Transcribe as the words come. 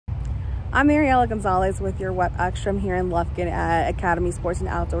I'm Mariela Gonzalez with your WebXtra. I'm here in Lufkin at Academy Sports and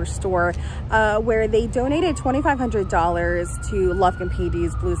Outdoor Store, where they donated $2,500 to Lufkin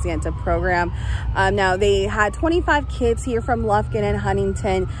PD's Blue Santa program. Now, they had 25 kids here from Lufkin and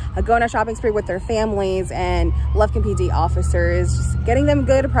Huntington go on a shopping spree with their families, and Lufkin PD officers just getting them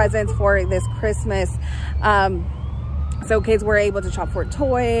good presents for this Christmas. So kids were able to shop for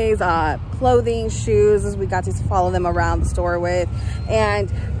toys, clothing, shoes, as we got to follow them around the store with. And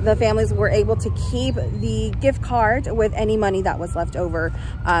the families were able to keep the gift card with any money that was left over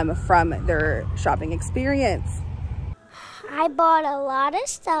from their shopping experience. I bought a lot of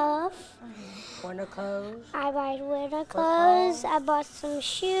stuff. Winter clothes. I bought winter clothes. I bought some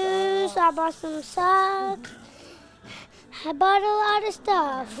shoes. I bought some socks. I bought a lot of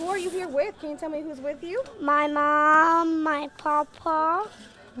stuff. Who are you here with? Can you tell me who's with you? My mom, my papa,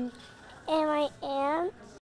 and my aunt.